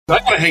I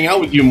got to hang out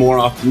with you more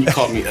often. You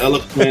call me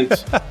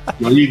eloquent.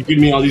 You give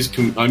me all these.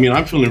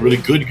 I'm feeling really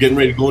good. Getting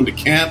ready to go into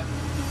camp.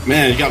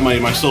 Man, you got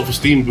my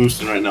self-esteem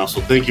boosting right now.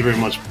 So thank you very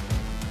much.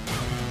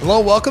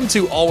 Hello, welcome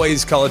to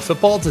Always College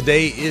Football.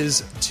 Today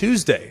is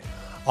Tuesday,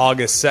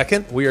 August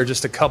 2nd. We are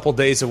just a couple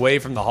days away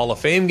from the Hall of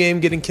Fame game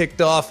getting kicked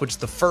off, which is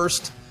the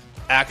first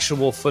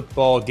actual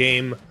football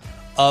game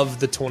of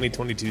the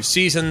 2022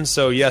 season.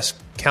 So yes,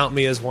 count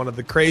me as one of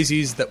the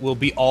crazies that will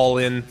be all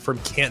in from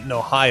Canton,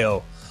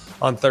 Ohio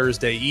on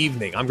Thursday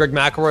evening. I'm Greg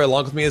McElroy.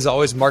 Along with me, as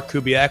always, Mark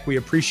Kubiak. We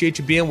appreciate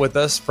you being with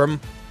us from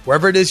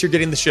wherever it is you're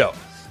getting the show,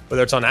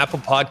 whether it's on Apple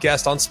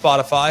Podcast, on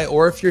Spotify,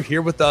 or if you're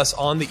here with us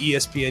on the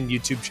ESPN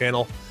YouTube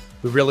channel.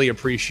 We really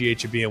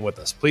appreciate you being with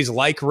us. Please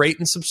like, rate,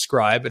 and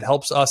subscribe. It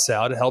helps us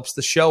out. It helps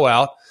the show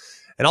out.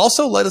 And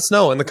also let us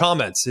know in the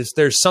comments if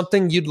there's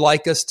something you'd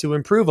like us to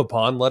improve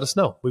upon. Let us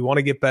know. We want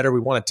to get better. We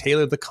want to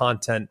tailor the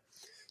content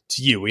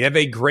to you. We have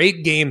a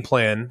great game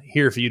plan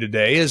here for you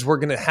today as we're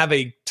going to have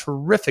a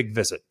terrific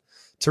visit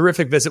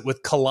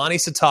with Kalani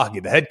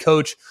Sitaki, the head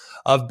coach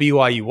of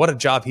BYU. What a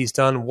job he's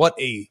done. What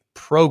a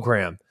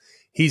program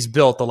he's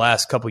built the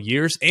last couple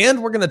years.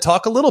 And we're going to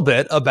talk a little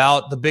bit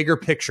about the bigger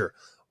picture.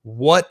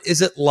 What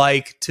is it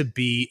like to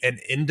be an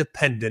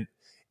independent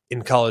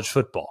in college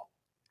football?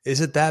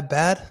 Is it that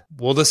bad?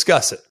 We'll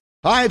discuss it.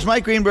 Hi, it's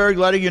Mike Greenberg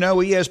letting you know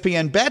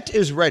ESPN Bet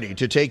is ready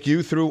to take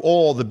you through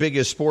all the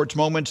biggest sports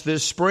moments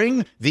this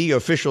spring. The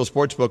official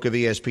sportsbook of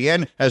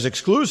ESPN has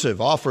exclusive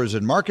offers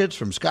and markets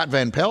from Scott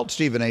Van Pelt,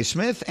 Stephen A.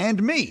 Smith,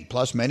 and me,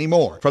 plus many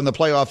more. From the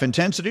playoff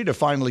intensity to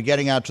finally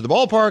getting out to the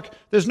ballpark,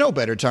 there's no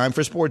better time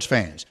for sports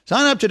fans.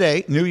 Sign up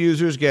today. New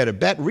users get a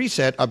bet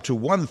reset up to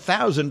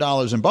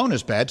 $1,000 in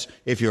bonus bets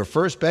if your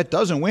first bet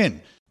doesn't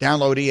win.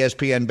 Download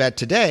ESPN Bet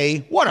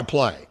today. What a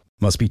play.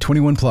 Must be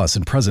 21 plus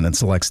and present in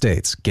select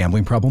states.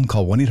 Gambling problem?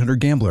 Call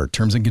 1-800-GAMBLER.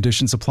 Terms and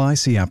conditions apply.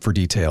 See app for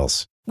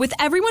details. With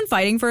everyone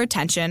fighting for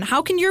attention,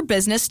 how can your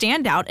business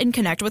stand out and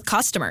connect with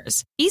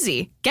customers?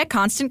 Easy. Get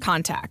Constant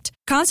Contact.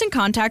 Constant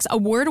Contact's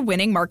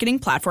award-winning marketing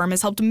platform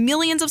has helped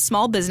millions of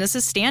small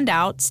businesses stand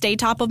out, stay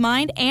top of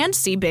mind, and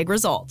see big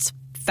results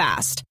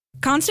fast.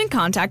 Constant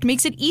Contact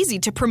makes it easy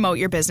to promote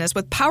your business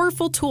with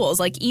powerful tools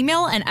like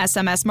email and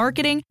SMS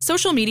marketing,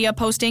 social media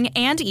posting,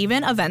 and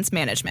even events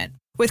management.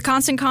 With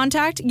Constant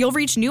Contact, you'll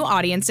reach new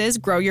audiences,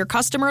 grow your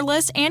customer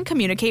list, and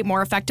communicate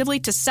more effectively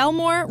to sell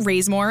more,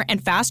 raise more,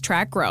 and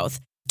fast-track growth.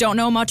 Don't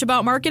know much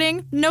about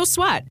marketing? No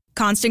sweat.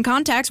 Constant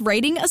Contact's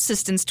writing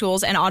assistance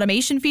tools and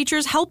automation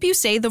features help you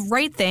say the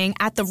right thing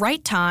at the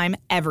right time,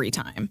 every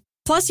time.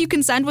 Plus, you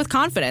can send with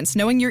confidence,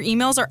 knowing your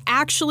emails are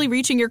actually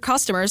reaching your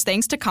customers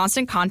thanks to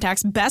Constant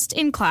Contact's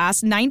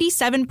best-in-class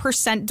 97%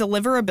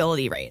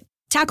 deliverability rate.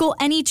 Tackle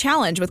any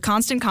challenge with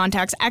Constant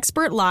Contact's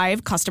expert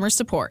live customer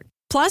support.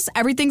 Plus,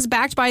 everything's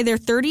backed by their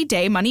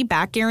 30-day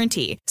money-back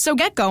guarantee. So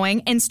get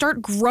going and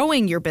start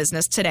growing your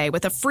business today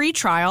with a free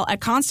trial at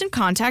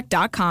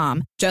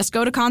ConstantContact.com. Just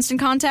go to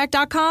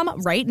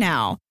ConstantContact.com right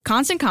now.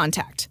 Constant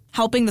Contact,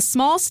 helping the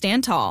small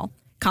stand tall.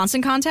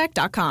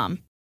 ConstantContact.com.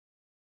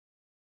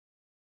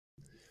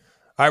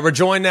 All right, we're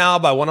joined now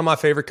by one of my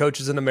favorite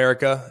coaches in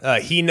America.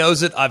 He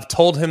knows it. I've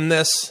told him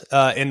this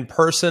in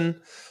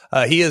person.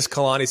 He is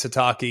Kalani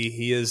Sitaki.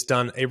 He has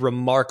done a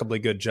remarkably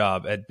good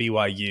job at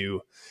BYU.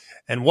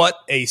 And what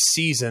a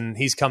season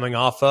he's coming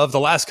off of. The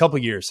last couple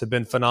of years have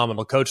been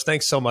phenomenal. Coach,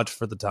 thanks so much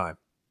for the time.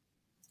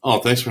 Oh,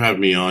 thanks for having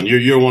me on.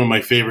 You're one of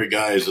my favorite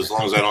guys, as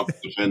long as I don't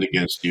defend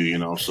against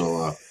you,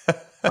 So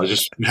I'm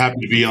just happy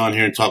to be on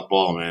here and talk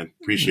ball, man.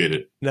 Appreciate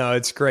it. No,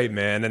 it's great,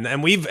 man.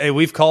 And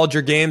we've called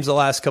your games the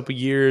last couple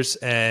of years,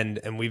 and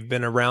we've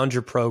been around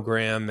your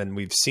program, and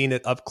we've seen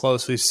it up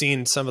close. We've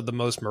seen some of the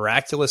most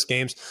miraculous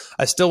games.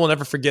 I still will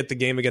never forget the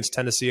game against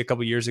Tennessee a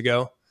couple of years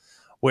ago,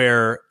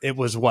 where it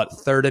was,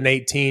 3rd and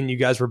 18, you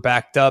guys were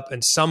backed up,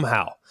 and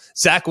somehow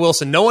Zach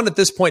Wilson, no one at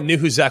this point knew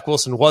who Zach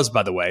Wilson was,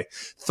 by the way,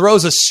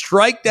 throws a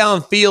strike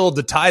downfield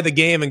to tie the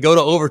game and go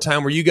to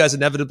overtime, where you guys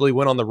inevitably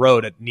went on the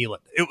road at Neyland.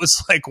 It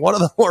was like one of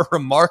the more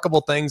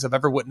remarkable things I've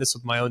ever witnessed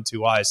with my own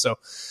two eyes. So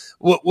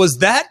was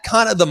that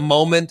kind of the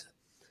moment,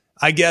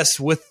 I guess,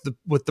 with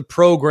the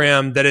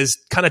program that has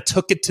kind of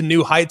took it to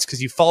new heights,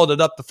 because you followed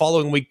it up the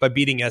following week by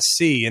beating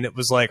SC, and it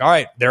was like, all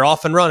right, they're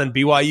off and running.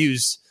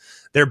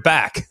 They're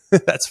back.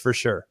 That's for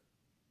sure.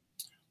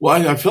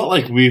 Well, I felt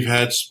like we've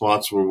had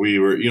spots where we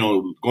were,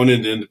 going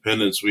into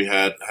independence, we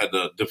had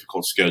a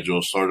difficult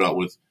schedule. Started out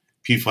with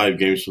P5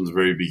 games from the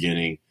very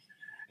beginning.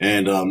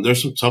 And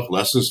there's some tough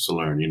lessons to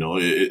learn,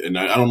 and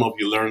I don't know if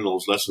you learn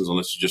those lessons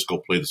unless you just go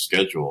play the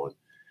schedule.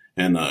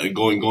 And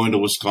going to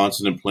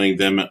Wisconsin and playing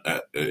them,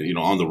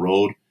 on the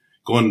road,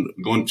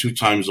 going 2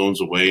 time zones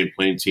away and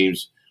playing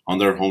teams on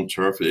their home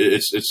turf.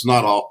 It's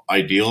not all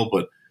ideal,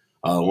 but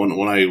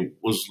when I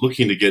was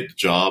looking to get the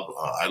job,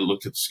 I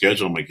looked at the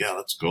schedule. I'm like, yeah,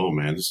 let's go,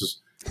 man. This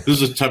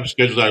is the type of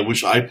schedule that I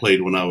wish I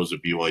played when I was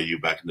at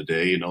BYU back in the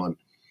day,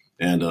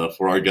 and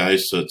for our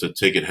guys to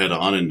take it head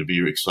on and to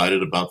be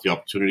excited about the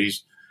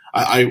opportunities.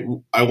 I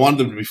wanted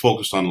them to be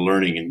focused on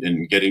learning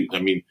and getting. I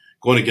mean,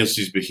 going against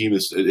these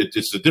behemoths,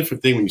 it's a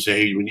different thing when you say,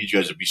 hey, we need you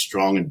guys to be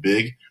strong and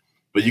big.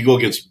 but you go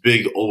against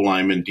big O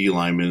linemen, D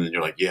linemen, and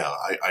you're like, yeah,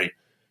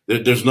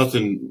 there's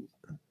nothing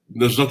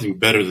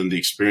better than the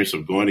experience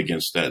of going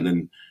against that.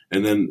 And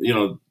then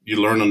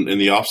you learn in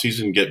the off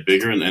season, get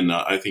bigger. And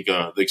I think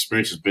the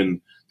experience has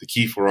been the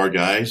key for our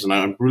guys. And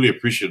I'm really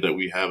appreciative that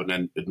we have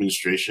an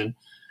administration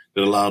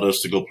that allowed us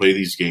to go play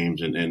these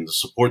games and the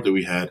support that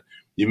we had.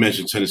 You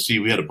mentioned Tennessee.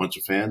 We had a bunch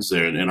of fans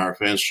there, and our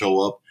fans show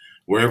up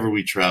wherever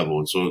we travel.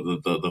 And so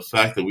the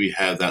fact that we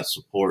have that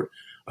support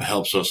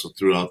helps us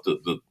throughout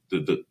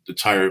the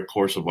entire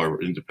course of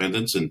our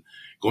independence. And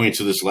going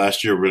into this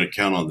last year, we're going to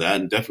count on that,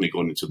 and definitely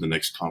going into the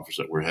next conference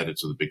that we're headed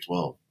to, the Big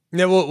 12.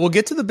 Yeah, we'll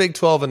get to the Big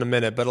 12 in a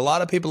minute, but a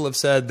lot of people have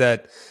said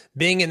that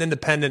being an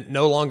independent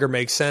no longer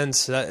makes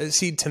sense.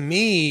 See, to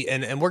me,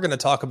 and we're going to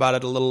talk about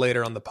it a little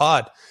later on the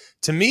pod,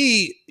 to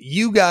me,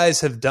 you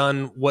guys have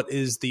done what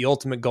is the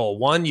ultimate goal.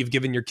 One, you've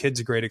given your kids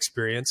a great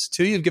experience.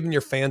 Two, you've given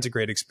your fans a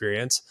great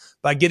experience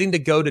by getting to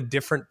go to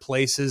different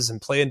places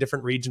and play in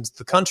different regions of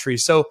the country.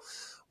 So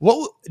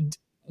what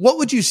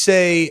would you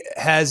say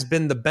has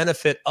been the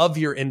benefit of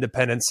your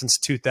independence since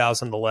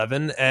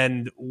 2011?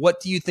 And what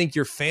do you think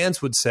your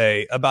fans would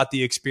say about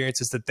the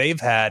experiences that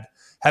they've had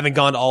having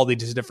gone to all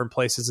these different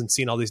places and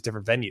seen all these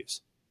different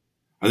venues?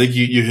 I think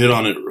you hit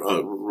on it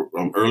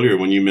earlier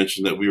when you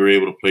mentioned that we were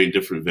able to play in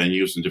different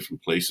venues and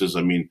different places.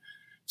 I mean,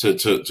 to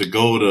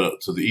go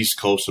to the East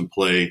Coast and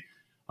play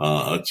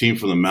a team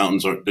from the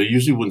mountains, they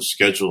usually wouldn't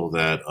schedule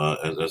that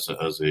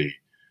as a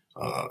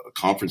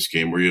conference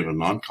game or even a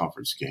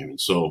non-conference game.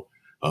 And so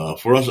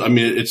for us, I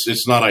mean,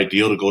 it's not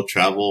ideal to go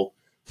travel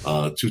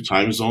 2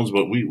 time zones,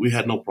 but we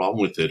had no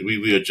problem with it.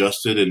 We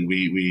adjusted, and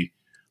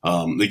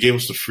they gave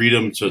us the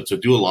freedom to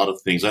do a lot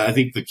of things. I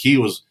think the key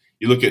was,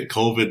 you look at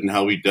COVID and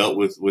how we dealt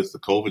with the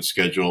COVID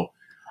schedule.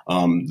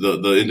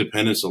 The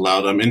independence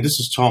allowed. I mean, this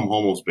is Tom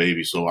Homo's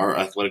baby. So our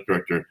athletic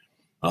director,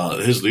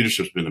 his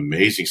leadership's been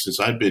amazing since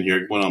I've been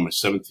here. Going on my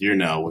 7th year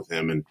now with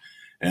him, and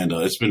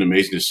it's been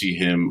amazing to see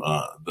him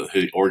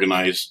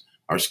organize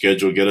our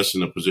schedule, get us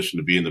in a position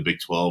to be in the Big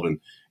 12,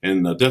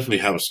 and definitely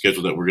have a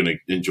schedule that we're going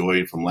to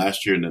enjoy from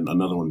last year and then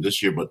another one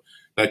this year. But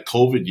that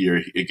COVID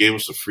year, it gave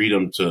us the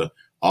freedom to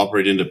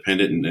operate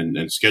independent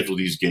and schedule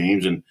these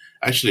games and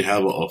actually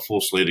have a full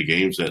slate of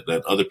games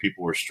that other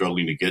people were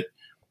struggling to get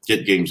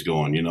games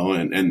going,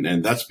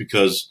 and that's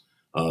because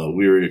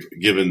we were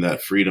given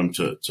that freedom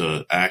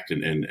to act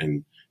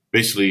and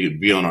basically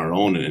be on our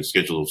own and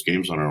schedule those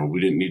games on our own.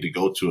 We didn't need to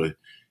go to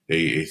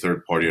a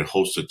third party or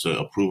host it to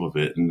approve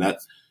of it. And that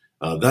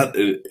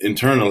in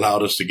turn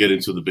allowed us to get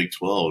into the Big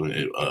 12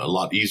 a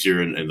lot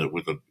easier and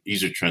with an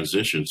easier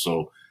transition.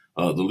 So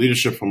the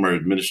leadership from our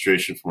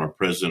administration, from our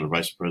president or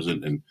vice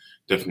president, and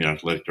definitely our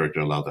athletic director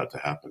allowed that to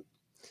happen.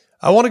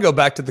 I want to go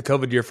back to the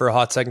COVID year for a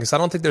hot second, because I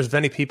don't think there's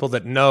many people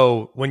that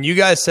know when you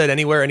guys said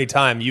anywhere,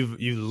 anytime, you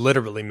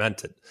literally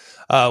meant it.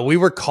 We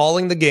were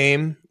calling the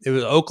game. It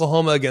was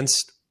Oklahoma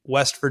against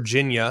West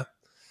Virginia,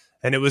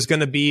 and it was going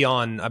to be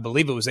on, I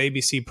believe it was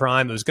ABC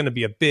Prime. It was going to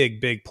be a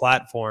big, big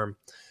platform.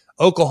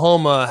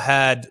 Oklahoma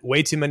had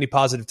way too many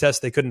positive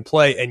tests. They couldn't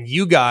play. And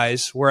you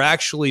guys were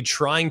actually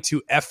trying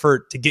to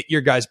effort to get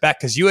your guys back,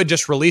 because you had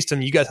just released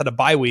them. You guys had a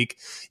bye week.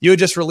 You had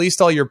just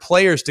released all your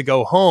players to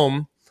go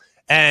home.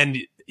 And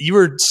you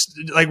were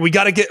like, we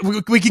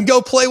can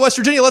go play West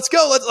Virginia. Let's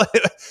go.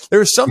 There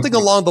was something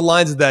along the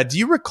lines of that. Do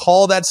you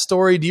recall that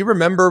story? Do you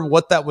remember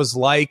what that was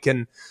like?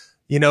 And,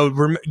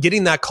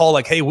 getting that call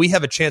like, hey, we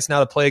have a chance now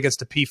to play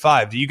against a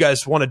P5. Do you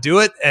guys want to do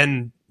it?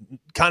 And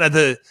kind of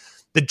the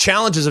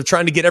challenges of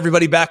trying to get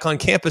everybody back on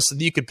campus so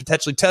that you could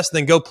potentially test and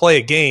then go play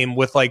a game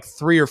with like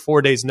 3 or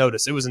 4 days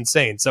notice. It was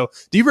insane. So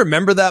do you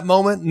remember that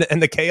moment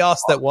and the chaos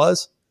that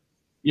was?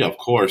 Yeah, of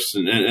course.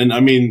 And I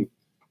mean,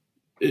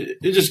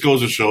 it just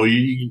goes to show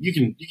you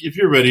can, if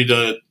you're ready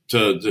to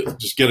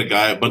just get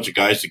a bunch of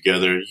guys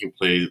together, you can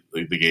play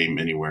the game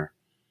anywhere,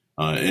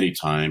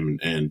 anytime.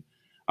 And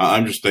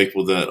I'm just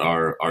thankful that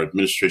our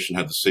administration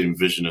had the same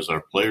vision as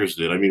our players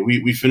did. I mean,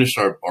 we finished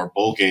our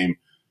bowl game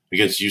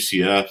against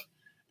UCF,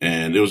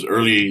 and it was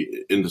early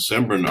in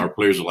December, and our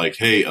players were like,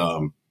 hey,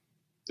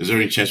 is there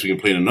any chance we can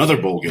play in another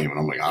bowl game? And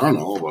I'm like, I don't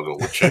know.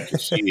 We'll check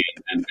and see.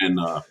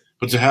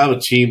 But to have a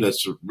team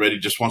that's ready,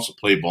 just wants to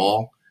play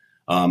ball,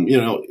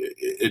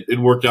 it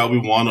worked out. We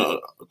won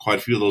quite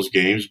a few of those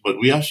games, but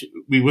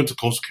we went to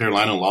Coastal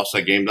Carolina and lost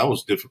that game. That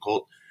was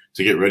difficult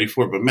to get ready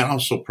for. But, man, I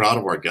was so proud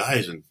of our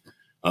guys, and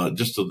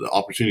just the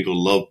opportunity to go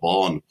love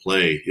ball and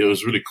play. It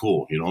was really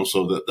cool,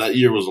 So that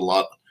year was a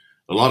lot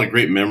of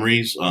great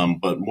memories.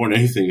 But more than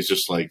anything, it's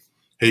just like,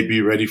 hey,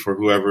 be ready for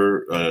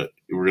whoever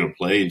we're going to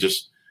play. And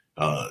just,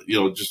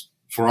 just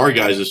for our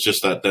guys, it's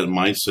just that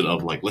mindset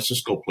of like, let's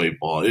just go play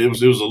ball. It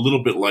was a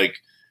little bit like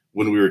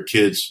when we were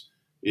kids,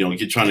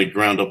 trying to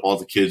ground up all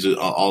the kids,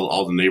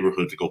 all the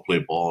neighborhood to go play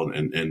ball.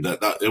 And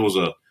that it was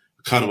a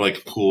kind of like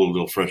a cool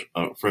little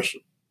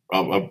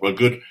a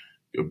good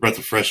breath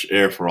of fresh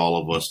air for all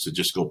of us to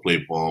just go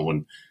play ball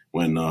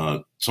when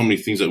so many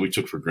things that we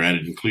took for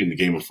granted, including the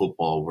game of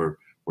football, were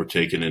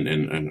taken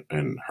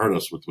and hurt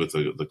us with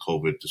the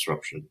COVID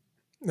disruption.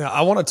 Now,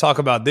 I want to talk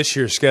about this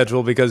year's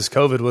schedule because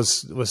COVID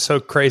was so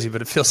crazy,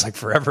 but it feels like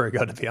forever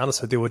ago, to be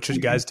honest with you, what you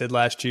guys did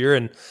last year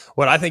and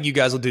what I think you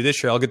guys will do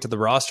this year. I'll get to the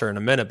roster in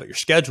a minute, but your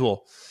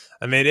schedule,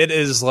 I mean, it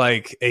is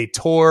like a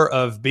tour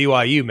of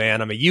BYU,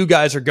 man. I mean, you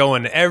guys are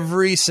going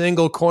every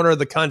single corner of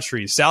the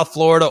country, South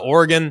Florida,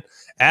 Oregon,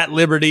 at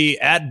Liberty,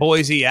 at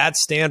Boise, at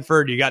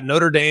Stanford. You got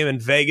Notre Dame and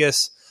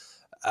Vegas.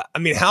 I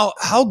mean,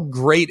 how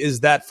great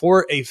is that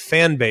for a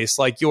fan base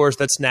like yours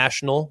that's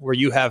national, where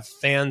you have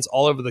fans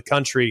all over the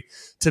country,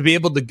 to be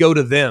able to go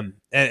to them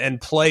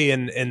and play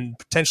in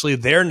potentially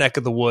their neck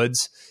of the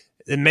woods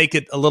and make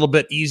it a little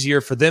bit easier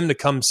for them to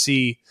come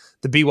see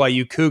the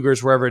BYU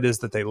Cougars wherever it is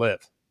that they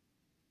live?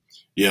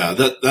 Yeah,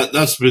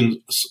 that's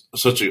been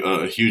such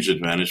a huge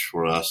advantage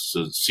for us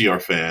to see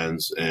our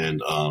fans.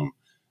 And,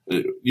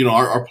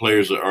 our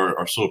players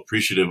are so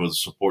appreciative of the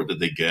support that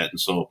they get. And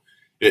so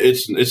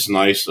it's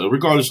nice,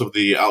 regardless of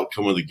the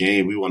outcome of the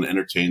game. We want to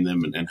entertain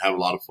them and have a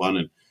lot of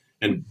fun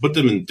and put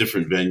them in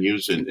different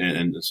venues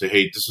and say,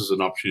 hey, this is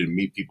an opportunity to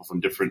meet people from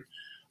different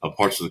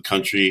parts of the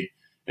country.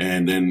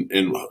 And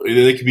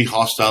they can be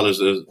hostile as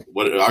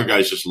what our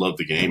guys just love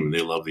the game and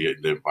they love the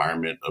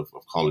environment of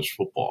college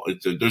football.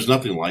 There's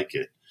nothing like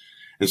it.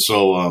 And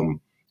so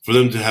for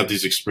them to have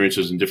these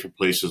experiences in different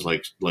places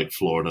like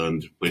Florida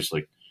and places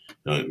like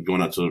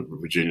going out to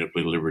Virginia to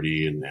play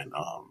Liberty and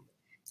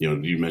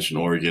you mentioned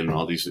Oregon and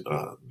all these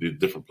the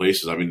different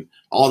places. I mean,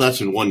 all that's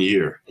in 1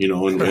 year, and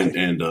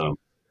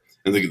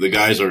the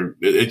guys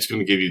it's going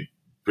to give you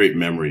great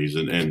memories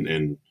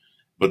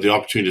but the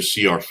opportunity to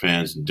see our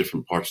fans in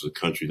different parts of the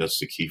country, that's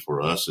the key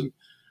for us. And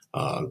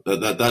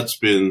that's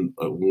been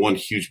one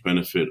huge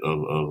benefit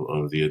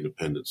of the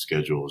independent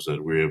schedule, is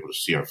that we're able to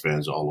see our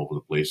fans all over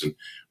the place. And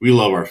we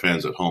love our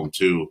fans at home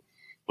too,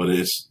 but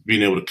it's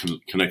being able to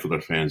connect with our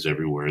fans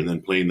everywhere. And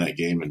then playing that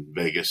game in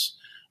Vegas,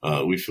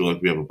 we feel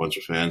like we have a bunch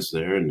of fans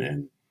there,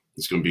 and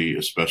it's going to be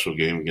a special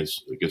game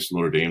against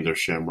Notre Dame, their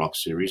Shamrock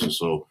Series. And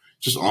so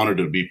just honored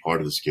to be part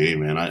of this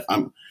game, man.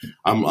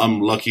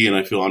 I'm lucky, and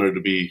I feel honored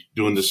to be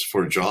doing this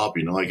for a job.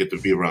 I get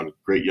to be around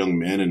great young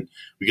men, and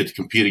we get to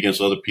compete against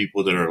other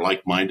people that are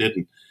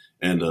like-minded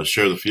and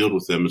share the field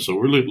with them. And so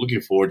we're really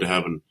looking forward to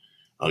having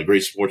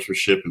great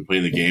sportsmanship and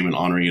playing the game and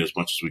honoring it as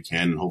much as we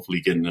can, and hopefully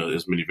getting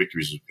as many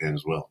victories as we can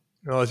as well.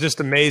 Well, it's just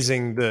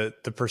amazing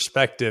the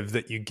perspective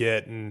that you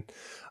get. And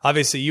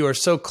obviously you are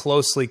so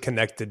closely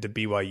connected to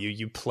BYU.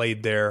 You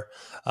played there.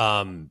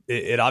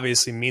 It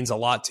obviously means a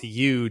lot to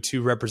you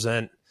to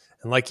represent.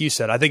 And like you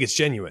said, I think it's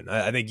genuine.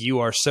 I think you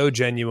are so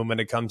genuine when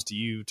it comes to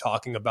you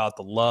talking about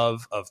the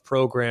love of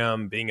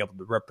program, being able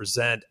to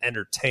represent,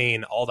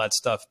 entertain, all that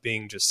stuff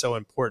being just so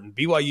important.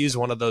 BYU is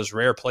one of those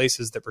rare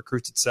places that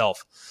recruits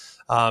itself.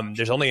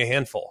 There's only a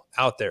handful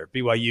out there.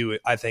 BYU,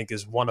 I think,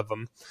 is one of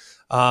them.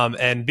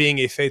 And being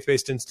a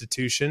faith-based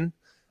institution,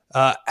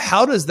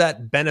 how does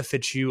that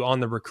benefit you on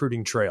the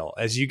recruiting trail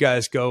as you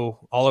guys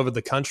go all over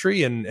the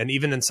country and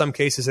even in some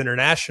cases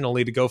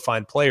internationally to go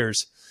find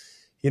players?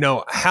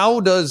 How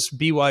does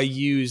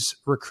BYU's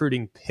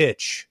recruiting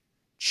pitch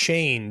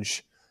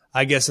change,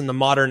 I guess, in the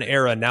modern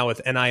era now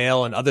with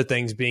NIL and other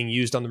things being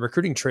used on the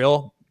recruiting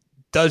trail?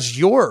 Does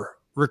your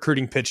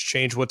recruiting pitch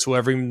change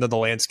whatsoever, even though the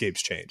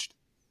landscape's changed?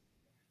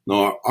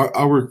 No,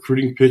 our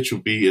recruiting pitch will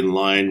be in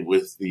line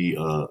with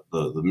the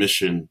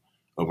mission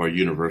of our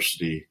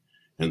university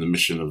and the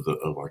mission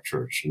of our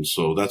church, and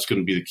so that's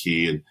going to be the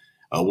key. And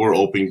we're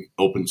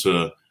open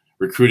to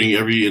recruiting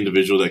every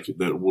individual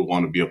that will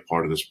want to be a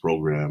part of this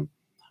program.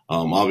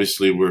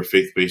 Obviously, we're a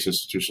faith-based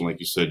institution, like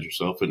you said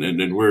yourself,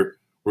 and we're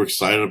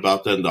excited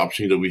about that and the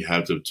opportunity that we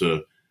have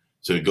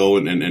to go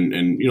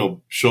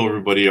and show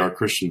everybody our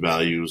Christian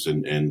values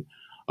and.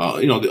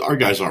 Our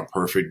guys aren't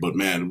perfect, but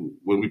man,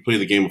 when we play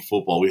the game of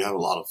football, we have a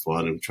lot of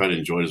fun and we try to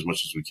enjoy it as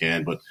much as we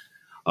can. But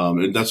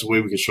and that's the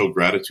way we can show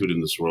gratitude in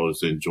this world, is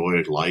to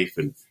enjoy life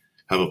and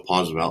have a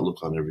positive outlook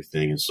on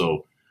everything. And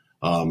so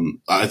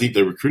I think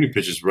the recruiting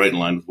pitch is right in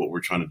line with what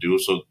we're trying to do.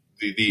 So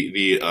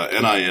the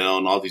NIL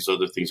and all these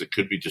other things that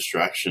could be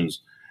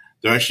distractions,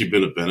 they're actually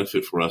been a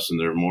benefit for us, and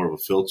they're more of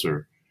a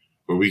filter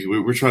where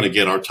we're trying to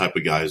get our type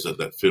of guys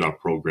that fit our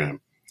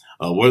program.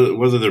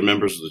 Whether they're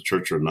members of the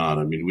church or not.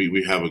 I mean,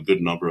 we have a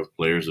good number of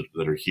players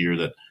that are here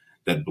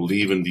that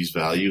believe in these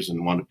values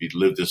and want to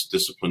live this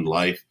disciplined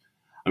life.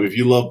 I mean, if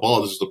you love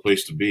ball, this is the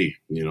place to be.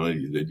 You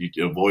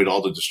avoid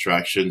all the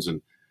distractions.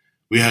 And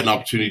we had an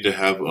opportunity to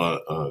have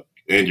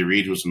Andy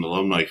Reid, who's an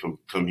alumni,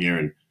 come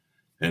here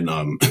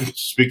and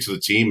speak to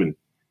the team.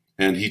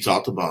 And he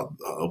talked about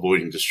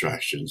avoiding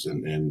distractions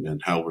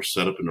and how we're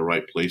set up in the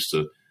right place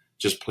to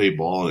just play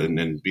ball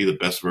and be the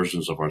best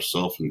versions of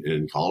ourselves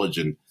in college.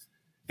 And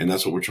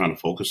that's what we're trying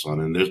to focus on.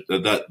 And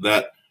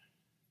that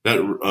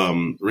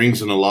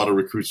rings in a lot of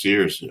recruits'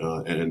 ears,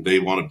 and they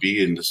want to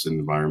be in this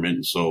environment.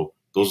 And so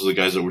those are the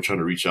guys that we're trying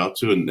to reach out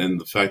to. And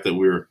the fact that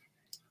you're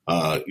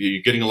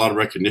getting a lot of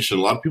recognition.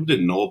 A lot of people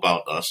didn't know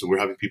about us, and we're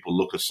having people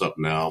look us up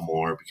now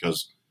more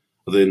because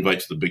of the invite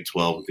to the Big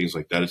 12 and things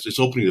like that. It's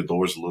opening the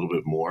doors a little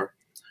bit more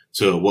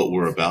to what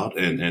we're about.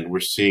 And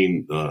we're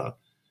seeing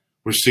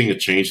we're seeing a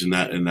change in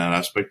that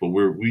aspect. But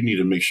we need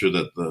to make sure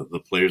that the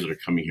players that are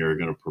coming here are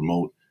going to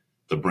promote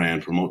the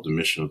brand, promote the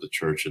mission of the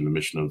church and the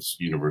mission of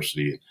the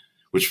university,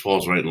 which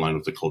falls right in line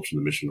with the culture and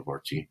the mission of our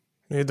team.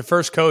 You're the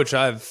first coach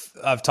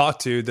I've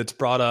talked to that's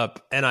brought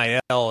up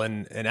NIL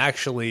and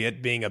actually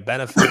it being a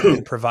benefit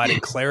in providing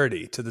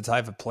clarity to the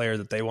type of player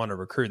that they want to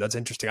recruit. That's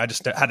interesting. I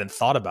just hadn't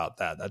thought about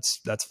that.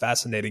 That's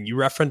fascinating. You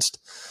referenced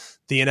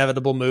the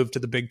inevitable move to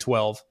the Big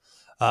 12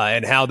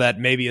 and how that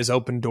maybe has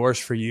opened doors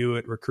for you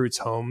at recruits'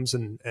 homes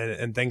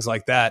and things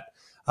like that.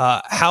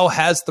 How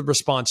has the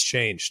response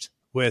changed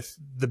with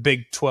the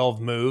Big 12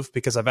 move?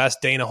 Because I've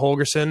asked Dana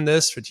Holgerson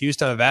this at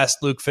Houston. I've asked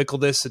Luke Fickell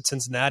this at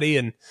Cincinnati,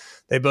 and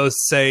they both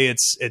say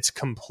it's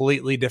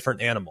completely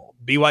different animal.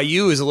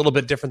 BYU is a little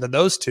bit different than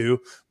those two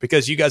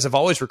because you guys have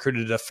always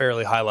recruited at a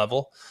fairly high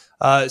level.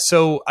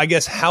 So I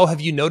guess how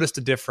have you noticed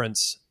a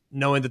difference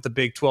knowing that the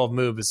Big 12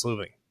 move is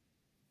moving?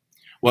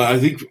 Well, I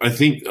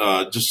think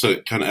just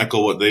to kind of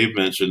echo what they've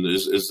mentioned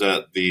is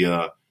that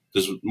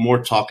there's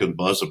more talk and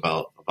buzz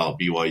about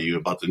BYU,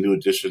 about the new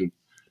addition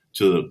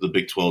to the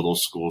Big 12,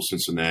 those schools,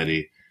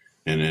 Cincinnati,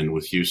 and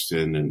with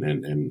Houston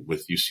and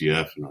with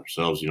UCF and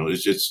ourselves.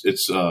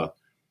 It's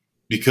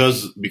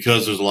because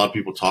there's a lot of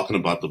people talking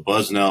about the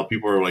buzz now.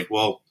 People are like,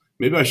 well,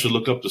 maybe I should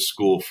look up the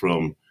school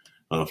from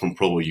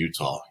Provo,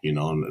 Utah,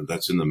 and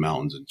that's in the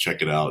mountains, and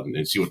check it out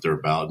and see what they're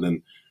about. And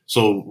then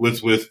so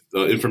with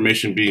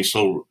information being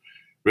so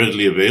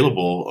readily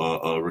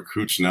available,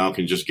 recruits now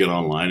can just get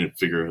online and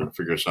figure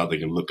us out. They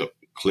can look up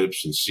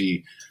clips and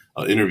see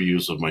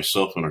interviews of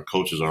myself and our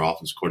coaches, our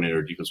offense coordinator,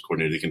 our defense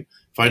coordinator. They can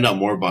find out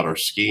more about our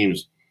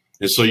schemes.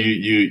 And so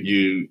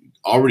you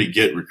already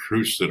get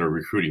recruits that are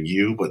recruiting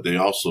you, but they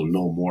also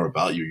know more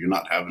about you. You're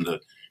not having to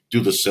do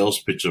the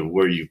sales pitch of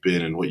where you've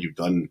been and what you've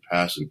done in the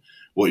past and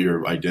what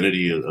your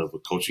identity of a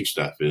coaching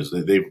staff is.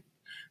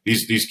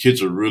 These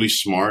kids are really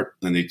smart,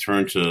 and they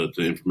turn to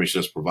the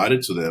information that's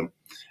provided to them,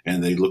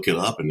 and they look it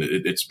up, and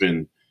it's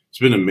been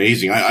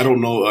amazing. I don't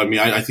know. I mean,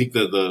 I think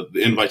that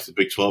the invite to the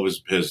Big 12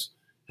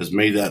 has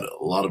made that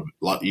a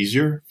lot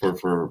easier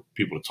for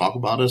people to talk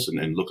about us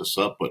and look us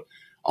up. But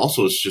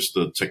also, it's just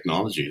the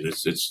technology.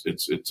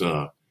 It's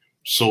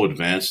so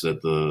advanced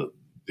that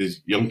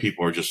these young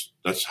people are just,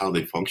 that's how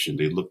they function.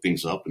 They look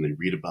things up and they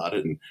read about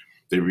it and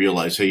they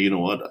realize, hey, you know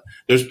what?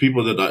 There's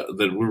people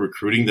that we're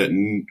recruiting that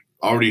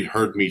already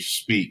heard me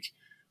speak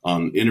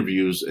on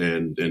interviews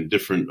and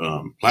different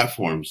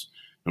platforms.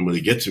 And when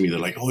they get to me, they're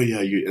like, oh yeah,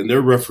 and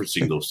they're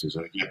referencing those things.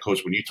 They're like, yeah,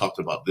 coach, when you talked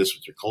about this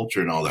with your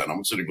culture and all that, and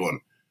I'm sitting going,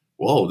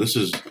 whoa, this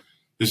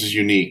is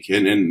unique.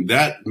 And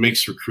that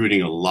makes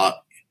recruiting a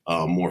lot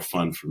more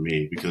fun for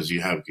me because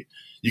you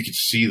can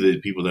see the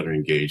people that are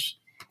engaged.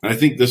 And I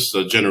think this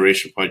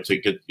generation probably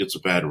gets a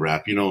bad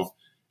rap.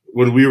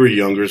 When we were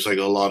younger, it's like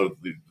a lot of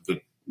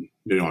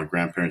our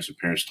grandparents and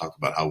parents talked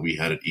about how we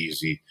had it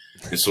easy.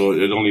 And so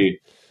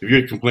if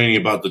you're complaining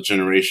about the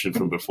generation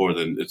from before,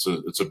 then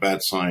it's a bad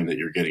sign that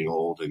you're getting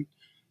old and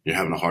you're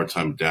having a hard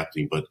time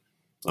adapting. But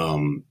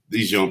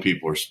these young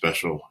people are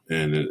special,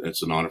 and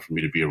it's an honor for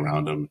me to be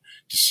around them,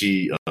 to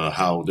see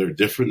how they're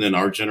different than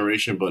our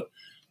generation, but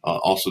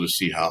also to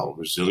see how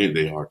resilient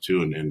they are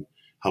too, and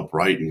how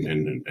bright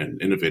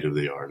and innovative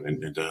they are,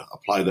 and to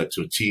apply that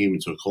to a team,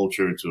 to a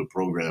culture, and to a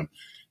program.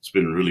 It's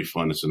been really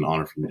fun. It's an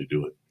honor for me to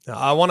do it. Now,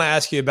 I want to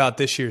ask you about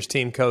this year's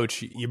team,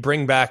 Coach. You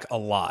bring back a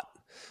lot,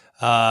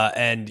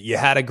 and you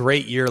had a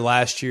great year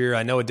last year.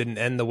 I know it didn't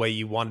end the way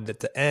you wanted it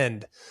to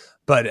end,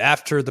 but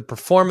after the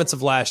performance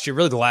of last year,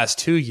 really the last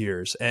 2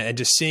 years, and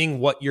just seeing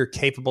what you're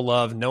capable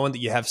of, knowing that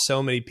you have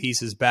so many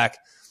pieces back,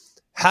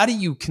 how do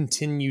you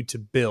continue to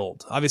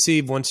build?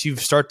 Obviously, once you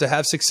start to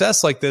have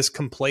success like this,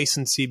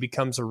 complacency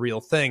becomes a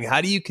real thing.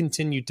 How do you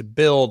continue to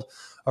build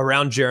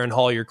around Jaron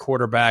Hall, your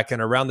quarterback, and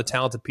around the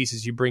talented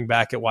pieces you bring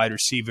back at wide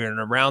receiver, and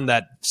around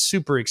that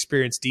super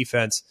experienced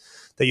defense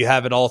that you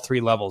have at all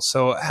three levels?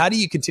 So how do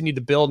you continue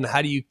to build, and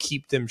how do you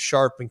keep them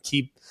sharp and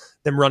keep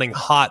them running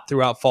hot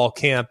throughout fall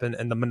camp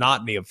and the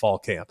monotony of fall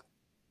camp?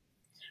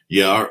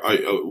 Yeah,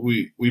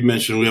 we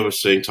mentioned, we have a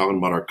saying talking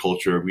about our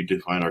culture. We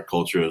define our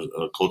culture as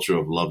a culture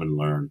of love and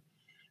learn,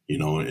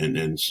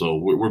 and so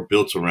we're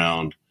built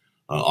around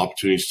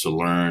opportunities to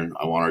learn.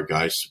 I want our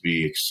guys to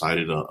be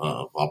excited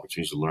of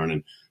opportunities to learn.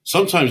 And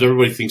sometimes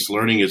everybody thinks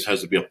learning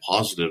has to be a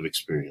positive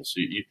experience.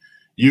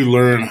 You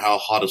learn how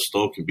hot a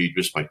stove can be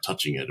just by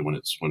touching it when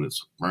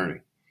it's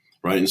burning,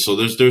 right? And so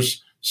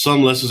there's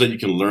some lessons that you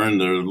can learn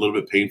that are a little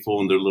bit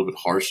painful and they're a little bit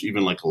harsh,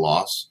 even like a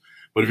loss.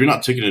 But if you're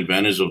not taking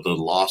advantage of the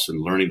loss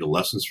and learning the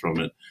lessons from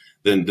it,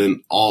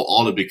 then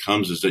all it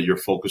becomes is that you're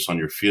focused on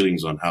your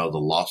feelings on how the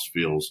loss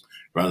feels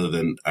rather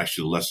than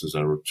actually the lessons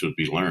that should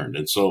be learned.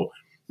 And so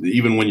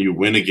even when you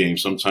win a game,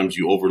 sometimes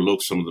you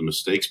overlook some of the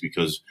mistakes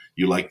because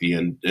you like the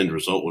end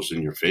result was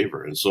in your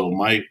favor. And so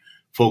my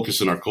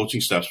focus and our coaching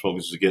staff's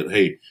focus is to get,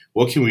 hey,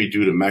 what can we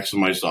do to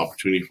maximize the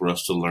opportunity for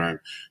us to learn,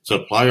 to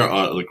apply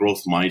the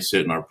growth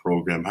mindset in our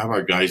program, have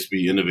our guys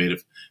be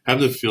innovative, have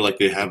them feel like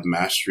they have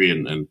mastery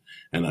and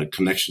a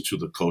connection to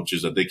the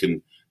coaches, that they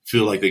can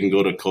feel like they can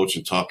go to a coach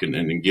and talk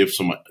and give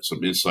some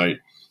insight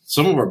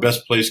some of our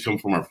best plays come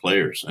from our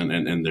players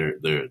and their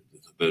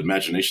the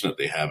imagination that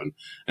they have,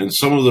 and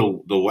some of the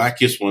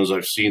wackiest ones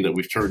I've seen that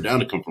we've turned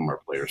down to come from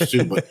our players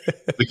too. But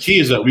the key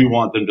is that we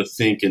want them to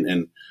think,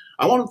 and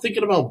I want them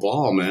thinking about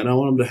ball, man. I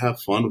want them to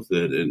have fun with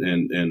it,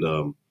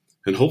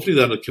 and hopefully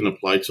that can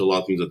apply to a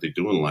lot of things that they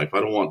do in life. I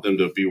don't want them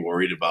to be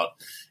worried about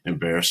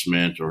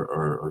embarrassment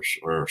or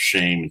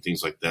shame and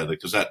things like that,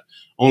 because that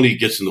only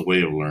gets in the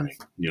way of learning.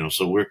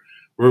 So we're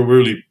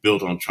really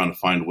built on trying to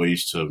find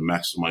ways to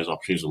maximize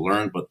opportunities to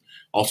learn, but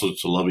also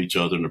to love each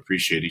other and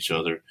appreciate each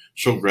other,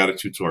 show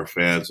gratitude to our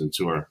fans and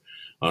to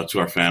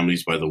our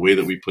families by the way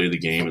that we play the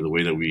game and the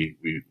way that we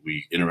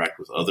interact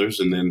with others.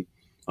 And then,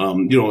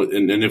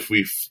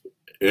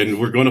 and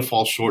we're going to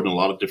fall short in a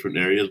lot of different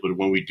areas, but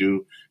when we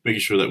do, making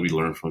sure that we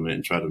learn from it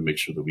and try to make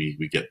sure that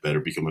we get better,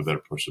 become a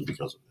better person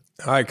because of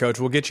it. All right, Coach,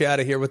 we'll get you out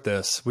of here with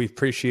this. We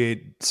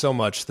appreciate so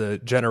much the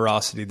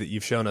generosity that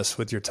you've shown us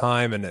with your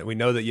time, and we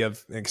know that you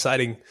have an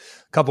exciting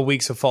couple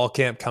weeks of fall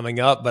camp coming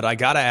up, but I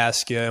got to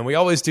ask you, and we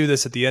always do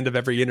this at the end of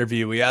every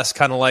interview, we ask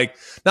kind of like,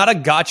 not a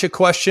gotcha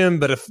question,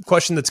 but a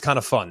question that's kind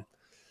of fun.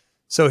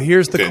 So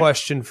here's the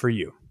question for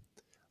you.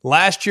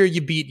 Last year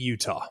you beat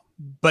Utah.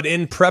 But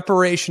in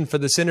preparation for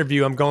this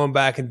interview, I'm going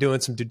back and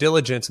doing some due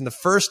diligence. And the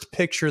first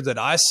picture that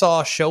I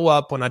saw show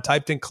up when I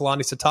typed in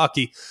Kalani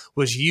Sitaki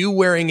was you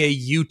wearing a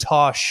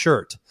Utah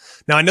shirt.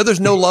 Now, I know there's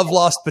no love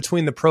lost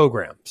between the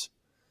programs.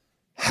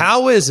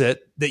 How is it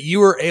that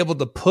you were able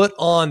to put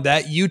on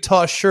that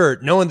Utah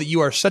shirt knowing that you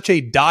are such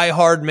a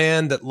diehard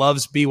man that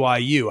loves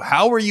BYU?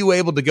 How were you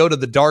able to go to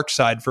the dark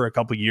side for a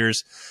couple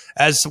years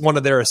as one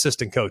of their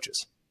assistant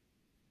coaches?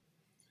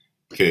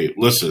 Okay,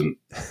 listen,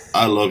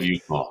 I love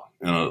Utah.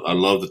 I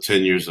love the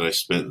 10 years that I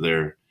spent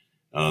there,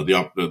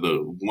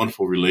 the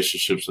wonderful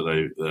relationships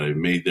that I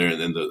made there,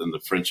 and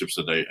the friendships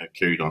that I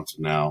carried on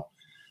to now.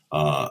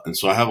 And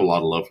so I have a lot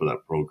of love for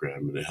that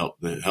program, and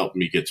it helped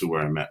me get to where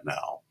I'm at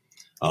now.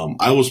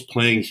 I was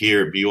playing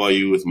here at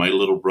BYU with my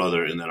little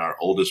brother, and then our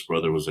oldest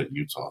brother was at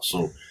Utah.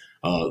 So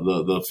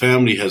the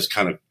family has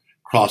kind of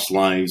crossed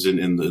lines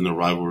in the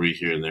rivalry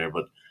here and there.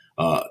 But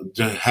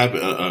to have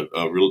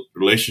a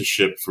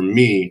relationship for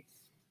me,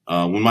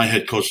 when my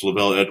head coach,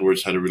 Lavelle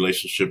Edwards, had a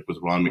relationship with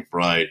Ron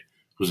McBride,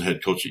 who's the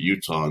head coach at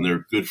Utah, and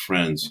they're good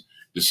friends,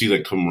 to see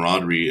that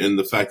camaraderie and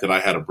the fact that I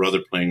had a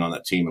brother playing on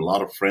that team, a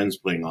lot of friends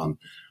playing on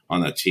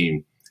that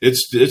team,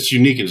 it's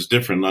unique and it's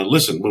different. Now,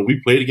 listen, when we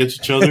played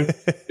against each other,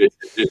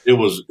 it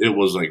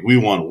was like we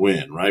want to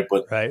win, right?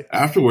 But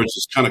afterwards,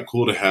 it's kind of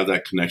cool to have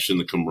that connection,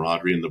 the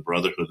camaraderie, and the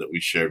brotherhood that we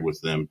shared with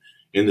them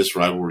in this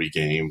rivalry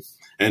game.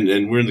 And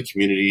we're in the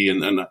community,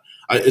 and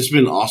it's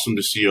been awesome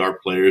to see our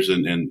players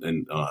and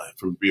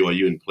from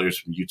BYU and players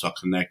from Utah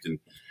connect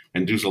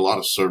and do a lot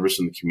of service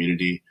in the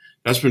community.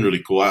 That's been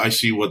really cool. I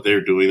see what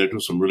they're doing. They're doing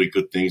some really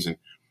good things. And,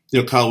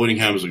 Kyle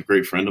Whittingham is a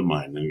great friend of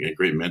mine and a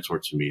great mentor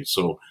to me.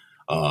 So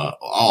I'll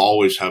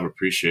always have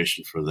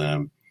appreciation for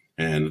them.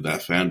 And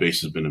that fan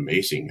base has been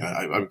amazing.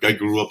 I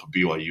grew up a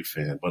BYU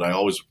fan, but I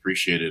always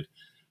appreciated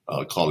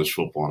college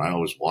football, and I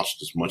always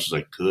watched as much as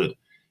I could.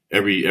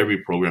 Every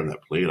program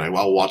that played,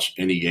 I'll watch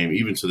any game.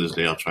 Even to this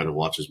day, I'll try to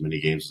watch as many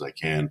games as I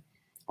can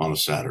on a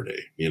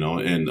Saturday,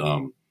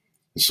 And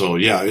so,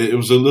 yeah, it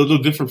was a little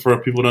different for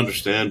people to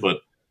understand. But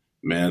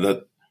man,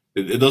 that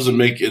it doesn't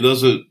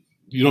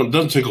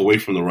take away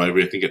from the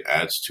rivalry. I think it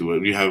adds to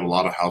it. You have a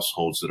lot of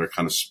households that are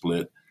kind of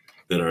split,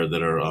 that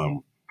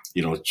are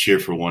cheer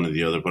for one or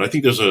the other. But I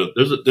think there's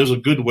a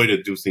good way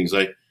to do things.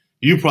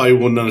 You probably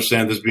wouldn't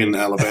understand this being an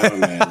Alabama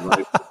man,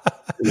 right?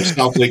 In the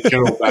South Lake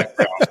Carroll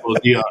background.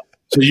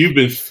 So you've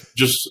been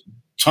just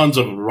tons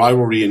of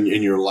rivalry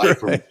in your life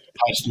from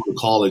high school to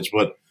college.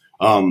 But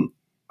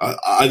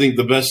I think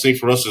the best thing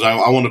for us is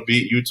I want to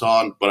beat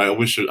Utah, but I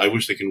wish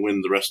they can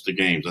win the rest of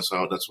the games. That's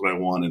what I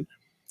want.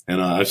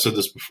 And I've said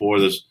this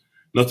before. There's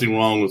nothing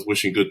wrong with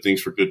wishing good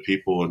things for good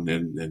people, and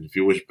if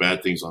you wish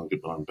bad things on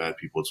bad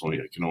people,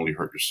 it can only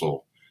hurt your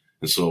soul.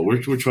 And so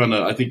we're trying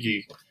to. I think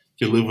you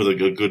can live with a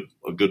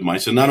good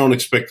mindset. And I don't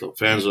expect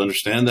fans to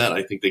understand that.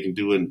 I think they can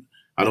do it.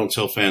 I don't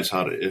tell fans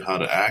how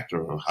to act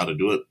or how to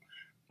do it,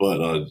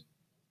 but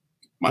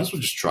might as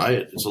well just try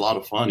it. It's a lot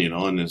of fun,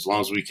 And as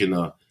long as we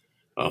can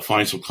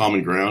find some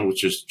common ground,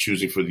 which is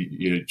choosing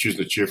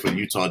to cheer for the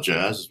Utah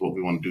Jazz, is what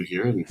we want to do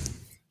here, and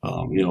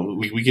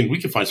we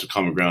can find some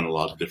common ground in a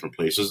lot of different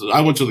places.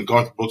 I went to the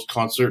Garth Brooks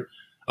concert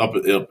up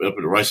at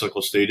the Rice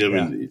Eccles Stadium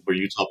where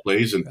Utah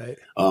plays,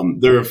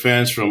 and there are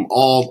fans from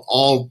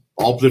all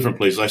different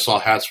places. I saw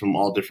hats from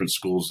all different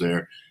schools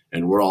there,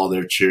 and we're all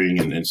there cheering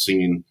and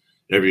singing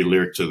every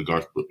lyric to the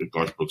Garth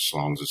Brooks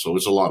songs. And so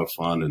it's a lot of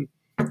fun,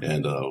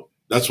 and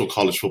that's what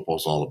college football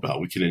is all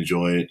about. We can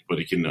enjoy it, but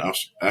you can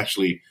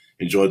actually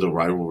enjoy the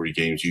rivalry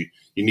games. You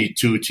need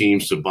two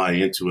teams to buy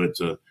into it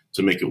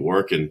to make it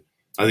work. And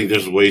I think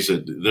there's ways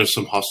that there's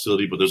some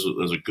hostility, but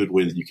there's a good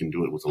way that you can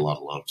do it with a lot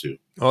of love too.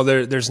 Well,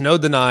 there's no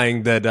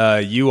denying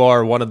that you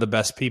are one of the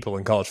best people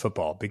in college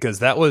football, because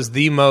that was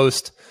the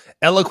most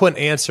eloquent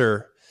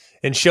answer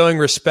and showing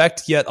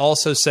respect, yet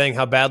also saying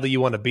how badly you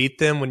want to beat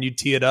them when you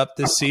tee it up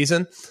this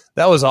season.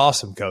 That was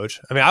awesome, Coach.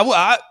 I mean,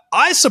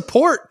 I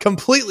support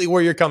completely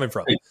where you're coming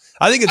from.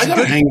 I think it's good. I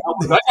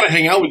gotta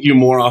hang out with you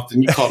more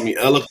often. You called me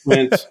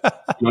eloquent.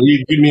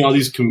 You give me all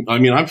these.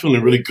 I'm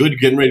feeling really good.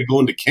 Getting ready to go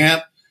into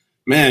camp.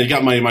 Man, you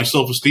got my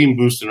self-esteem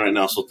boosting right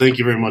now. So thank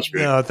you very much,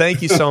 Greg. No,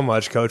 thank you so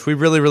much, Coach. We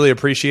really, really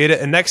appreciate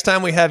it. And next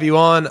time we have you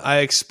on, I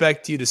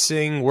expect you to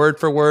sing word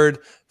for word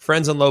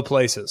 "Friends in Low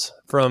Places"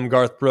 from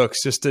Garth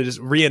Brooks, just to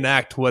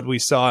reenact what we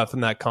saw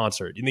from that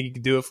concert. You think you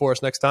can do it for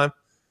us next time?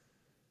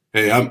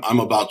 Hey, I'm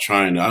about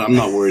trying. I'm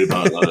not worried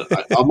about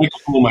it. I'll make a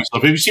fool of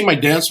myself. Have you seen my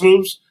dance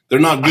moves? They're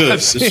not good.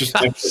 I've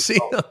seen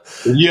them.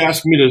 If you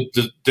ask me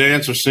to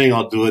dance or sing,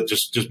 I'll do it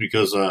just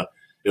because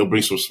it'll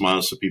bring some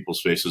smiles to people's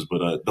faces.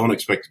 But don't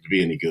expect it to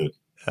be any good.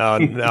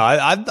 No,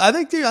 I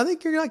think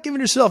you're not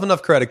giving yourself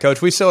enough credit,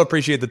 Coach. We so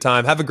appreciate the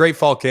time. Have a great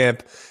fall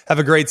camp. Have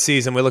a great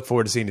season. We look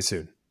forward to seeing you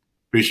soon.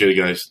 Appreciate it,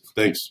 guys.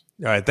 Thanks.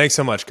 All right. Thanks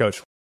so much,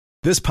 Coach.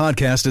 This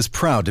podcast is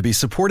proud to be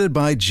supported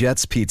by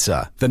Jets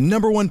Pizza, the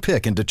 #1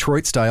 pick in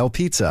Detroit-style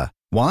pizza.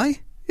 Why?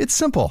 It's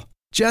simple.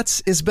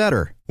 Jets is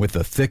better. With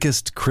the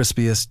thickest,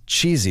 crispiest,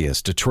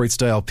 cheesiest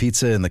Detroit-style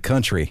pizza in the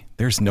country,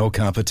 there's no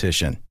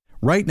competition.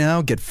 Right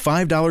now, get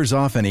 $5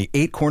 off any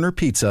 8-corner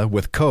pizza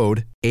with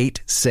code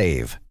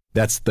 8SAVE.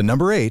 That's the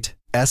number 8,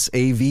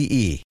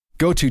 SAVE.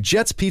 Go to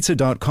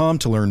jetspizza.com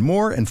to learn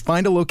more and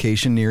find a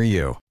location near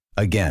you.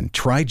 Again,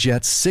 try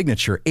Jet's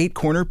signature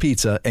 8-corner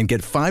pizza and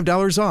get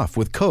 $5 off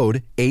with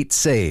code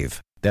 8SAVE.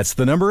 That's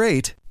the number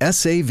 8,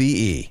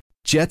 SAVE.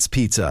 Jet's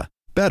Pizza.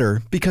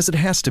 Better because it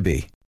has to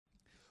be.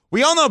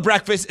 We all know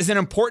breakfast is an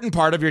important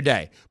part of your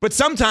day, but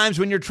sometimes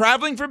when you're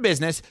traveling for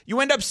business, you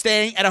end up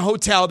staying at a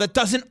hotel that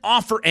doesn't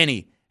offer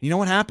any. You know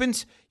what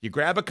happens? You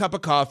grab a cup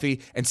of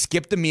coffee and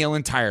skip the meal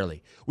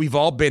entirely. We've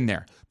all been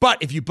there.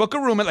 But if you book a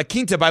room at La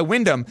Quinta by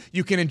Wyndham,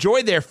 you can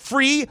enjoy their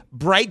free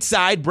Bright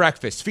Side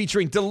breakfast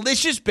featuring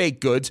delicious baked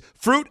goods,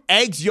 fruit,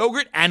 eggs,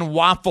 yogurt, and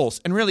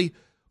waffles. And really,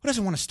 who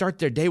doesn't want to start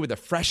their day with a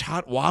fresh,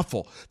 hot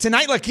waffle?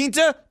 Tonight, La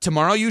Quinta,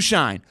 tomorrow you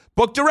shine.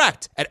 Book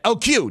direct at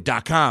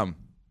lq.com.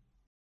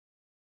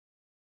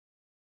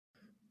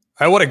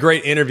 All right, what a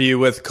great interview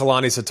with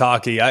Kalani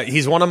Sitaki.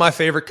 He's one of my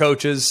favorite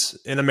coaches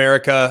in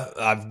America.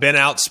 I've been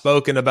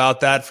outspoken about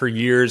that for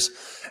years.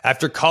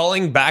 After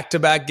calling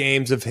back-to-back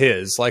games of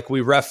his, like we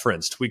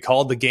referenced, we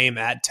called the game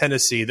at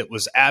Tennessee that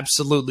was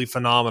absolutely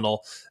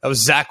phenomenal. That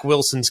was Zach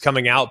Wilson's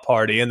coming out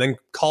party, and then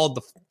called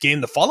the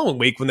game the following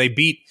week when they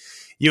beat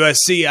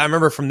USC. I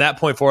remember from that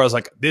point forward, I was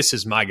like, this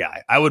is my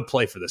guy. I would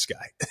play for this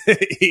guy.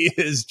 He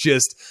is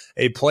just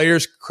a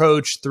player's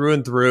coach through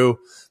and through,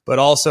 but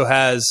also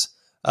has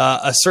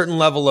a certain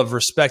level of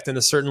respect and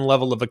a certain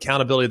level of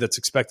accountability that's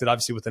expected,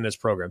 obviously, within his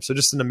program. So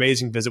just an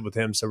amazing visit with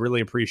him. So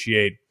really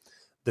appreciate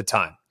the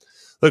time.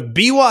 Look,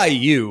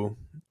 BYU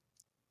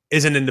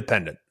is an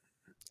independent.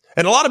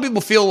 And a lot of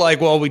people feel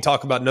like, well, we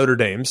talk about Notre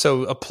Dame,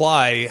 so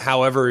apply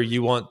however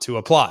you want to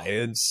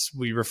apply.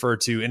 We refer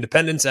to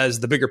independence as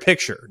the bigger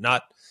picture,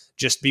 not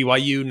just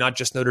BYU, not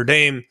just Notre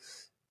Dame.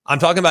 I'm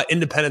talking about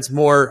independence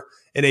more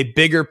in a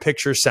bigger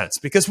picture sense,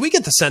 because we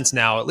get the sense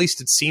now, at least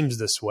it seems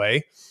this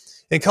way,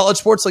 in college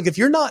sports, like if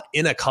you're not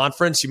in a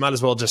conference, you might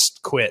as well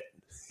just quit.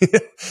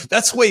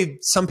 That's the way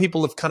some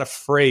people have kind of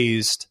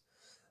phrased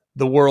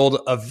the world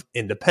of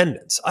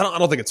independence. I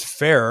don't think it's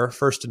fair,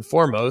 first and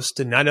foremost.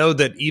 And I know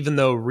that even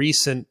though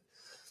recent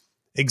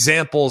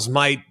examples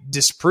might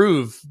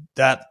disprove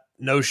that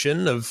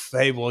notion of,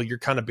 hey, well, you're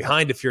kind of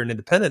behind if you're an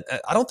independent,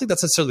 I don't think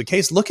that's necessarily the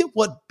case. Look at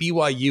what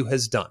BYU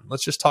has done.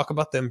 Let's just talk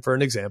about them for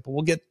an example.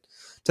 We'll get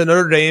to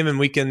Notre Dame and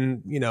we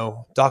can,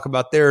 talk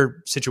about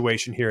their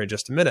situation here in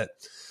just a minute.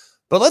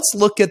 But let's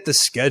look at the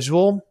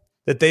schedule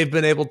that they've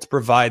been able to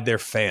provide their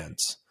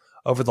fans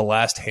over the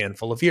last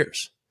handful of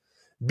years.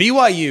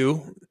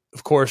 BYU,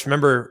 of course,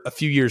 remember a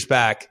few years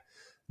back,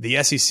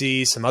 the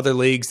SEC, some other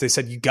leagues, they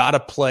said you got to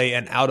play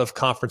an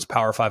out-of-conference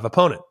Power 5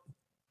 opponent.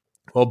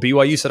 Well,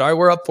 BYU said, all right,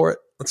 we're up for it.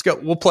 Let's go.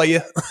 We'll play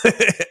you.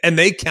 And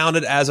they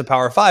counted as a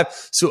Power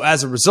 5. So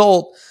as a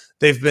result,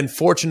 they've been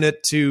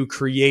fortunate to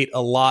create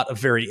a lot of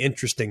very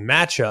interesting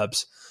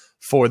matchups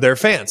for their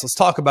fans. Let's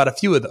talk about a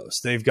few of those.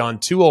 They've gone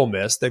to Ole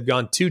Miss. They've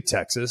gone to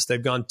Texas.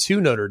 They've gone to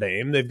Notre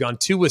Dame. They've gone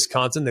to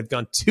Wisconsin. They've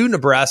gone to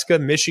Nebraska,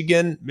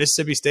 Michigan,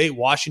 Mississippi State,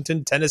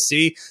 Washington,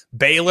 Tennessee,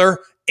 Baylor,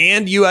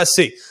 and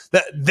USC.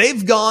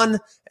 They've gone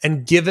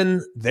and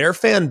given their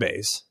fan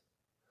base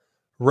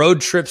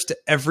road trips to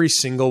every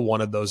single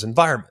one of those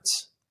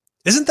environments.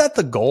 Isn't that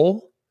the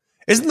goal?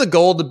 Isn't the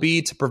goal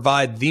to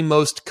provide the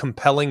most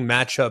compelling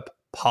matchup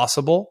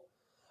possible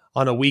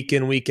on a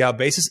week-in, week-out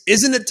basis?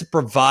 Isn't it to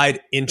provide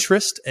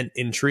interest and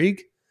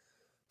intrigue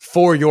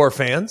for your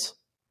fans?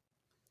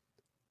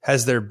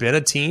 Has there been a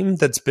team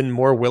that's been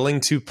more willing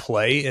to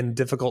play in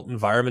difficult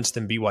environments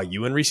than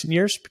BYU in recent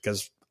years?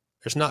 Because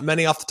there's not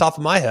many off the top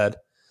of my head.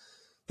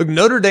 Look,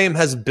 Notre Dame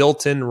has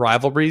built-in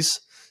rivalries.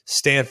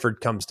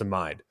 Stanford comes to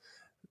mind.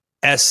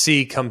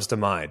 SC comes to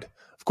mind.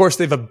 Of course,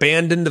 they've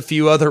abandoned a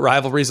few other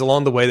rivalries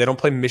along the way. They don't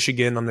play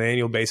Michigan on an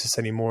annual basis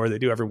anymore. They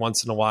do every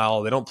once in a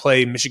while. They don't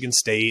play Michigan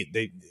State.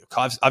 They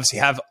obviously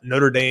have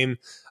Notre Dame,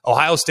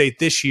 Ohio State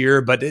this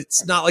year, but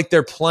it's not like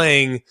they're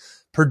playing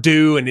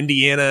Purdue and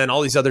Indiana and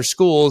all these other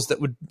schools that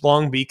would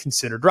long be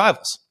considered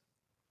rivals.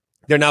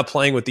 They're now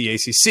playing with the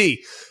ACC,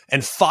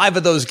 and 5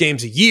 of those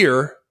games a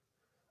year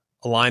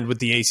aligned with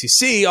the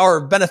ACC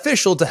are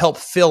beneficial to help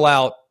fill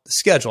out the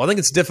schedule. I think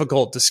it's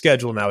difficult to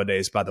schedule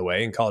nowadays, by the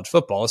way, in college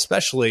football,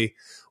 especially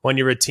when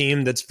you're a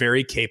team that's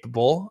very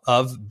capable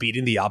of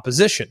beating the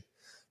opposition.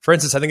 For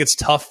instance, I think it's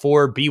tough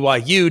for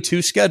BYU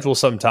to schedule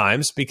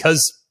sometimes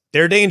because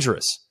they're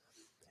dangerous.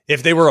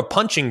 If they were a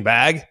punching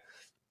bag,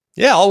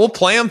 yeah, we'll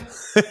play them.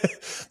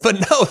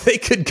 But no, they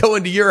could go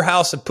into your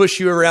house and push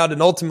you around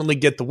and ultimately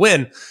get the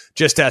win.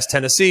 Just as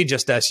Tennessee,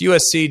 just as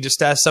USC,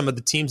 just as some of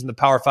the teams in the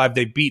Power 5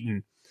 they've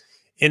beaten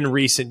in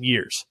recent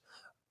years.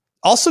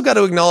 Also got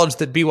to acknowledge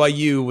that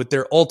BYU, with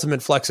their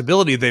ultimate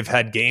flexibility, they've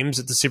had games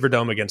at the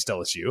Superdome against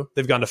LSU.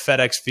 They've gone to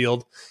FedEx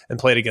Field and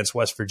played against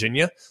West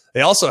Virginia.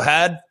 They also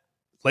had,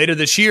 later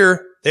this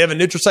year, they have a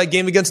neutral site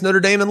game against Notre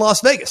Dame in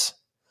Las Vegas.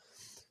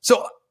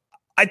 So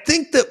I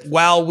think that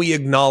while we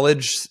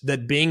acknowledge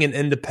that being an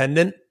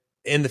independent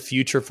in the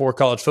future for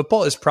college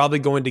football is probably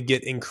going to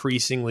get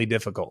increasingly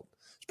difficult.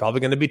 It's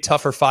probably going to be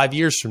tougher 5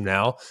 years from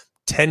now,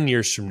 10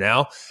 years from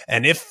now.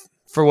 And if,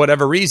 for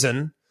whatever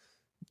reason,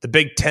 the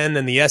Big Ten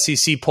and the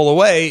SEC pull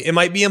away, it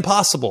might be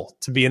impossible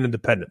to be an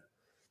independent.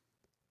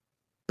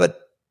 But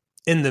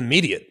in the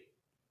immediate,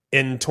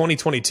 in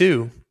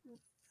 2022,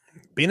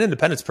 being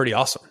independent is pretty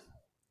awesome.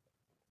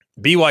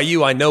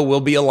 BYU, I know,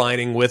 will be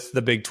aligning with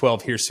the Big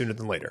 12 here sooner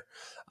than later.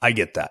 I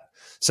get that.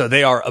 So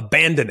they are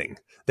abandoning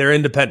their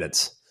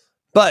independence.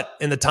 But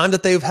in the time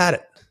that they've had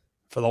it,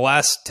 for the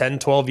last 10,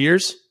 12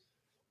 years,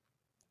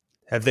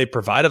 have they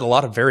provided a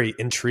lot of very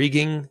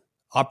intriguing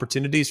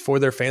opportunities for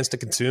their fans to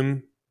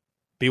consume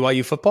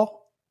BYU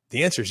football?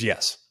 The answer is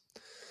yes.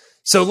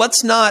 So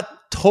let's not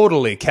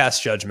totally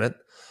cast judgment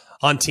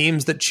on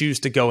teams that choose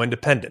to go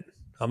independent.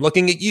 I'm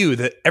looking at you,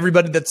 that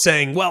everybody that's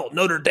saying, well,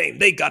 Notre Dame,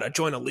 they got to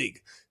join a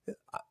league.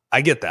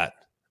 I get that.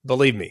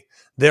 Believe me,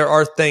 there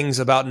are things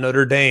about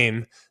Notre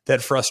Dame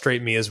that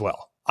frustrate me as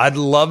well. I'd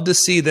love to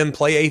see them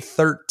play a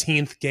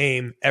 13th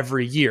game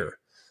every year.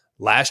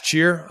 Last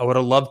year, I would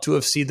have loved to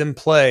have seen them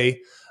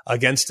play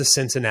against a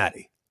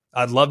Cincinnati.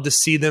 I'd love to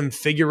see them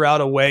figure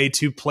out a way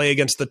to play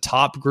against the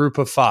top group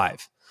of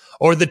 5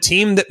 or the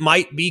team that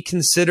might be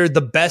considered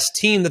the best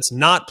team that's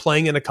not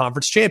playing in a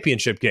conference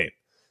championship game.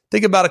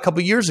 Think about a couple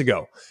years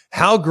ago.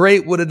 How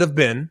great would it have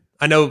been?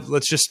 I know,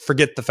 let's just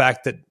forget the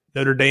fact that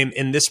Notre Dame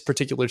in this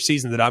particular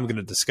season that I'm going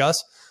to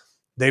discuss,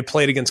 they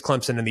played against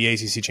Clemson in the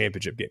ACC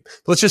championship game.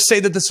 But let's just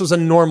say that this was a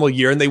normal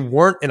year and they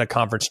weren't in a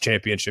conference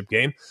championship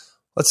game.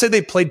 Let's say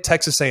they played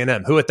Texas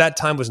A&M, who at that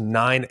time was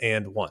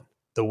 9-1.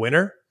 The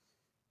winner,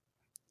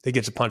 they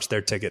get to punch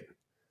their ticket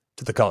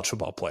to the college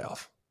football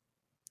playoff.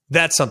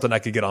 That's something I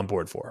could get on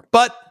board for.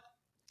 But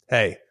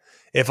hey,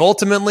 if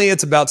ultimately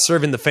it's about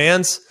serving the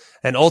fans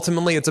and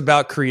ultimately it's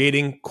about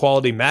creating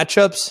quality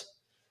matchups,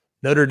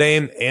 Notre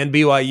Dame and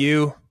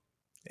BYU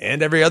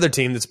and every other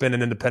team that's been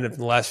an independent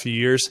for the last few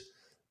years,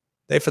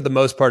 they for the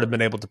most part have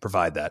been able to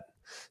provide that.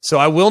 So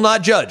I will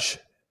not judge.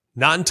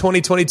 Not in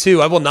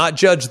 2022. I will not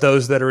judge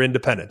those that are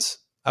independents.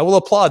 I will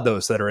applaud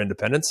those that are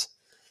independents.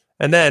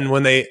 And then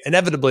when they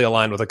inevitably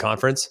align with a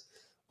conference,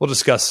 we'll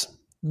discuss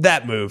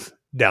that move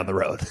down the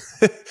road.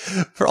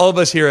 For all of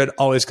us here at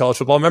Always College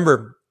Football,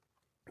 remember,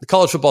 the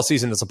college football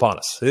season is upon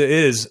us. It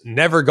is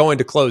never going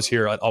to close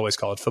here at Always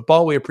College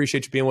Football. We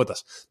appreciate you being with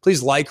us.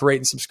 Please like, rate,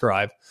 and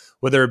subscribe,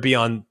 whether it be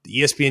on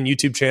the ESPN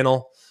YouTube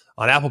channel,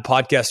 on Apple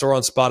Podcasts, or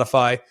on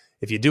Spotify.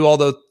 If you do all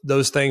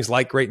those things,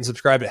 like, rate, and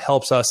subscribe, it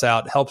helps us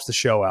out, helps the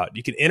show out.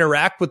 You can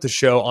interact with the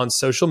show on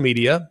social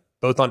media,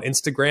 both on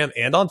Instagram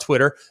and on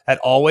Twitter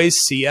at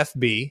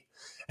AlwaysCFB.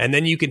 And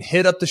then you can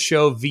hit up the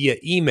show via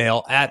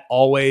email at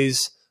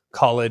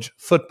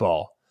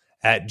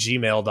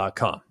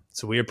alwayscollegefootball@gmail.com.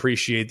 So we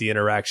appreciate the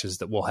interactions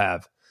that we'll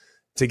have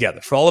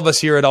together. For all of us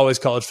here at Always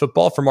College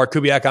Football, for Mark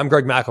Kubiak, I'm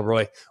Greg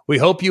McElroy. We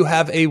hope you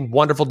have a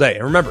wonderful day.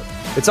 And remember,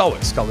 it's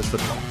always college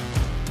football.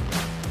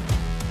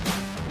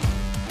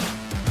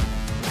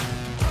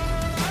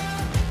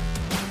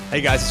 Hey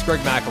guys, it's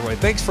Greg McElroy.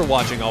 Thanks for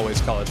watching Always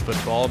College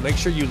Football. Make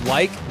sure you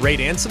like, rate,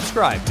 and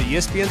subscribe to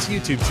ESPN's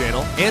YouTube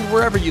channel and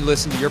wherever you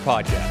listen to your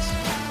podcasts.